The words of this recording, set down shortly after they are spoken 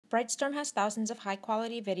Brightstorm has thousands of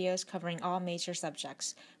high-quality videos covering all major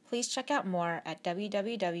subjects. Please check out more at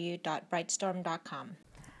www.brightstorm.com. All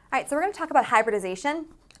right, so we're going to talk about hybridization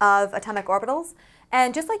of atomic orbitals.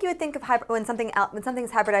 And just like you would think of when something's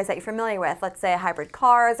hybridized that you're familiar with, let's say hybrid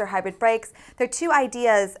cars or hybrid bikes, there are two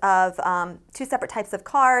ideas of two separate types of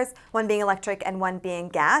cars, one being electric and one being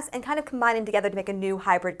gas, and kind of combining together to make a new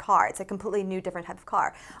hybrid car. It's a completely new, different type of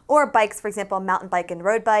car. Or bikes, for example, a mountain bike and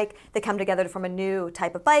road bike, they come together to form a new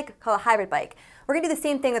type of bike called a hybrid bike. We're going to do the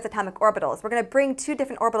same thing with atomic orbitals. We're going to bring two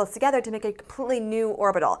different orbitals together to make a completely new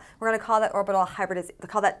orbital. We're going to call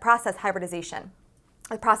that process hybridization.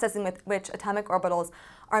 The processing with which atomic orbitals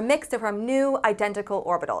are mixed to form new identical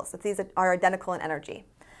orbitals. So these are identical in energy.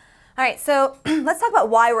 All right, so let's talk about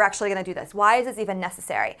why we're actually going to do this. Why is this even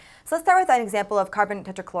necessary? So let's start with an example of carbon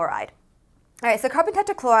tetrachloride. All right, so carbon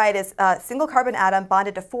tetrachloride is a single carbon atom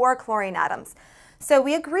bonded to 4 chlorine atoms. So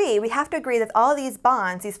we have to agree that all these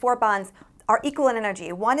bonds, these 4 bonds, are equal in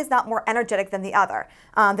energy. One is not more energetic than the other.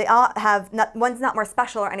 One's not more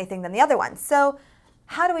special or anything than the other one. So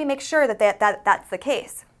how do we make sure that that's the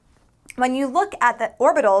case? When you look at the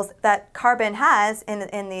orbitals that carbon has in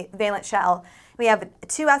the valence shell, we have a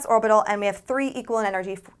 2s orbital and we have 3 equal in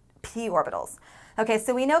energy p orbitals. Okay,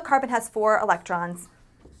 so we know carbon has 4 electrons.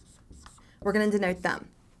 We're going to denote them.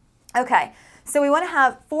 Okay, so we want to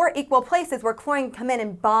have 4 equal places where chlorine can come in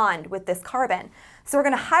and bond with this carbon. So we're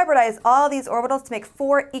going to hybridize all these orbitals to make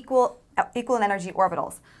 4 equal in energy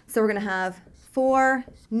orbitals. So we're going to have 4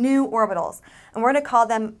 new orbitals, and we're going to call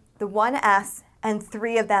them the 1s, and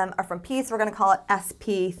 3 of them are from p, so we're going to call it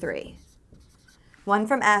sp3. 1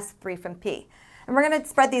 from s, 3 from p. And we're going to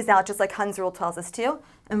spread these out just like Hund's rule tells us to,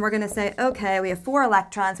 and we're going to say, okay, we have 4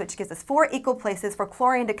 electrons, which gives us 4 equal places for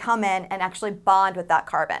chlorine to come in and actually bond with that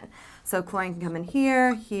carbon. So chlorine can come in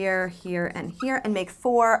here, here, here, and here, and make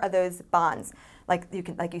 4 of those bonds, like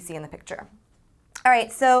you see in the picture. All right,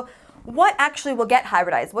 so what actually will get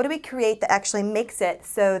hybridized? What do we create that actually makes it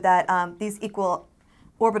so that these equal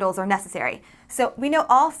orbitals are necessary? So we know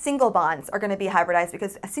all single bonds are going to be hybridized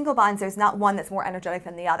because single bonds, there's not one that's more energetic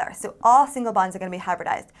than the other. So all single bonds are going to be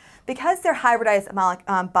hybridized. Because they're hybridized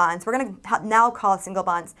bonds, we're going to now call single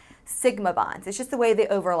bonds sigma bonds. It's just the way they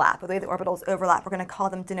overlap, the way the orbitals overlap. We're going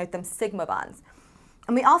to denote them sigma bonds.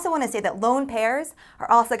 And we also want to say that lone pairs are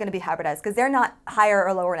also going to be hybridized because they're not higher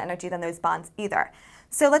or lower in energy than those bonds either.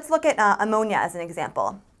 So let's look at ammonia as an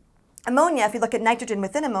example. Ammonia, if you look at nitrogen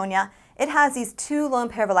within ammonia, it has these 2 lone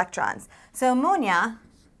pair of electrons. So ammonia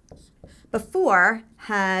before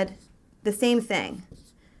had the same thing.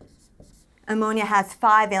 Ammonia has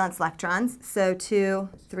 5 valence electrons, so 2,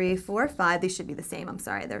 3, 4, 5. These should be the same. I'm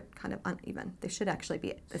sorry, they're kind of uneven. They should actually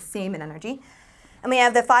be the same in energy. And we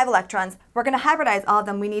have the 5 electrons. We're going to hybridize all of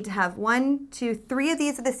them. We need to have 1, 2, 3 of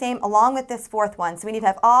these are the same along with this 4th one. So we need to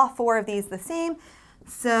have all 4 of these the same.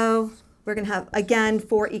 So we're going to have, again,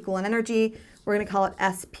 4 equal in energy. We're going to call it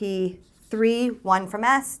sp3, 1 from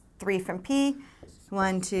s, 3 from p,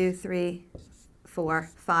 1, 2, 3, 4,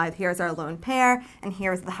 5. Here's our lone pair, and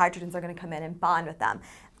here's the hydrogens are going to come in and bond with them.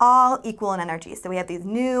 All equal in energy. So we have these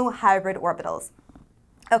new hybrid orbitals.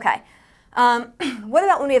 Okay. What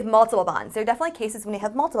about when we have multiple bonds? There are definitely cases when we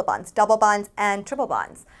have multiple bonds, double bonds and triple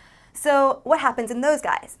bonds. So what happens in those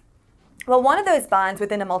guys? Well, one of those bonds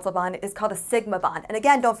within a multiple bond is called a sigma bond. And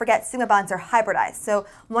again, don't forget, sigma bonds are hybridized. So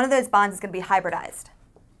one of those bonds is going to be hybridized.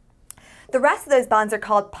 The rest of those bonds are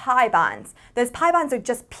called pi bonds. Those pi bonds are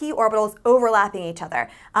just p orbitals overlapping each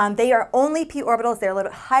other. They are only p orbitals. They're a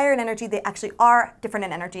little bit higher in energy. They actually are different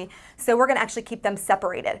in energy. So we're going to actually keep them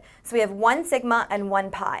separated. So we have 1 sigma and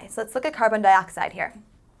 1 pi. So let's look at carbon dioxide here.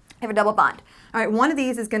 We have a double bond. All right, one of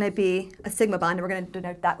these is going to be a sigma bond, and we're going to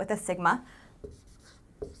denote that with a sigma.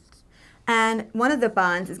 And one of the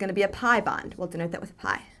bonds is going to be a pi bond. We'll denote that with a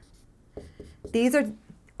pi. These are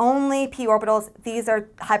only p orbitals. These are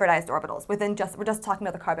hybridized orbitals. We're just talking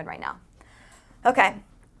about the carbon right now. Okay,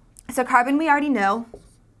 so carbon we already know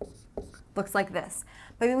looks like this.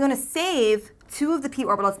 But we want to save 2 of the p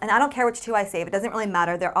orbitals, and I don't care which 2 I save. It doesn't really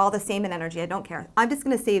matter. They're all the same in energy. I don't care. I'm just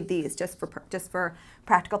going to save these just for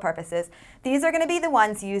practical purposes. These are going to be the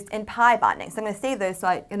ones used in pi bonding. So I'm going to save those so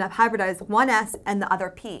I'm going to hybridize 1s and the other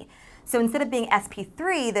p. So instead of being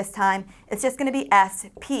sp3 this time, it's just going to be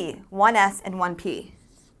sp, 1s and 1p.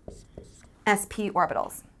 sp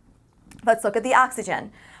orbitals. Let's look at the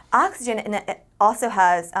oxygen. Oxygen it also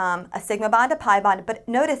has a sigma bond, a pi bond, but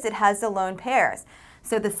notice it has the lone pairs.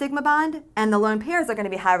 So the sigma bond and the lone pairs are going to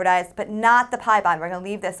be hybridized, but not the pi bond. We're going to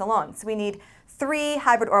leave this alone. So we need 3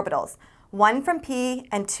 hybrid orbitals. 1 from p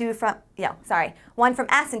and 2 from, 1 from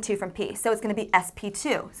s and 2 from p. So it's going to be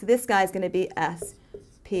sp2. So this guy is going to be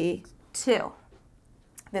sp2.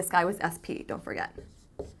 This guy was sp, don't forget.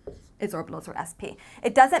 Its orbitals are sp.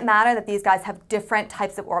 It doesn't matter that these guys have different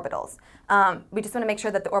types of orbitals. We just want to make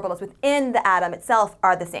sure that the orbitals within the atom itself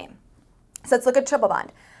are the same. So let's look at triple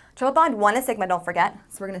bond. Triple bond, one is sigma, don't forget.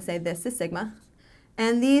 So we're going to say this is sigma.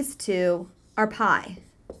 And these two are pi.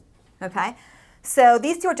 Okay? So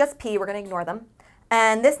these two are just p, we're going to ignore them.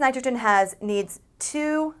 And this nitrogen needs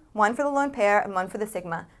two, one for the lone pair and one for the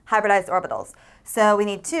sigma, hybridized orbitals. So we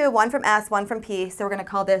need two, one from s, one from p, so we're going to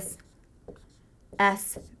call this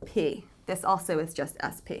sp. This also is just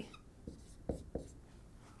sp.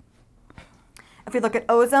 If we look at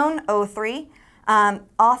ozone, O3,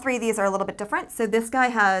 all three of these are a little bit different. So this guy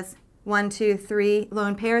has 1, 2, 3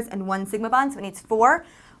 lone pairs and 1 sigma bond, so it needs 4.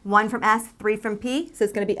 1 from S, 3 from P, so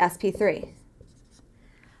it's going to be sp3.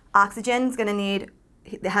 Oxygen is going to need,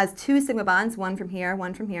 it has 2 sigma bonds, 1 from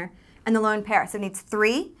here, and the lone pair, so it needs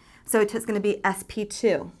 3, so it's going to be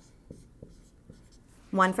sp2.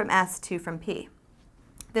 1 from S, 2 from P.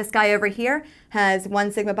 This guy over here has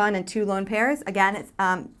 1 sigma bond and 2 lone pairs. Again, it's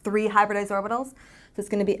 3 hybridized orbitals, so it's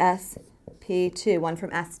going to be sp2, 1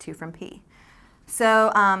 from S, 2 from P.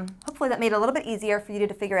 So hopefully that made it a little bit easier for you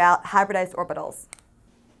to figure out hybridized orbitals.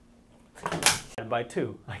 By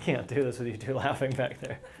 2. I can't do this with you two laughing back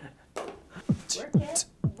there. Work it,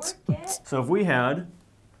 work it. So if we had,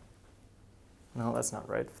 no, that's not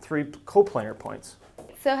right, 3 coplanar points.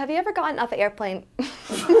 So have you ever gotten off an airplane?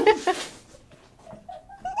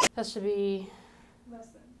 That should be less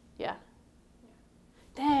than. Yeah.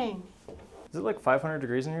 Dang. Is it like 500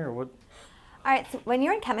 degrees in here or what? All right, so when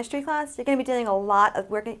you're in chemistry class, you're going to be doing a lot of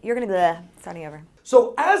work. You're going to be starting over.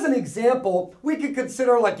 So as an example, we could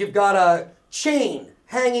consider like you've got a chain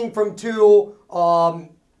hanging from two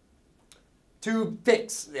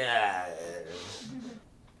things. Yeah.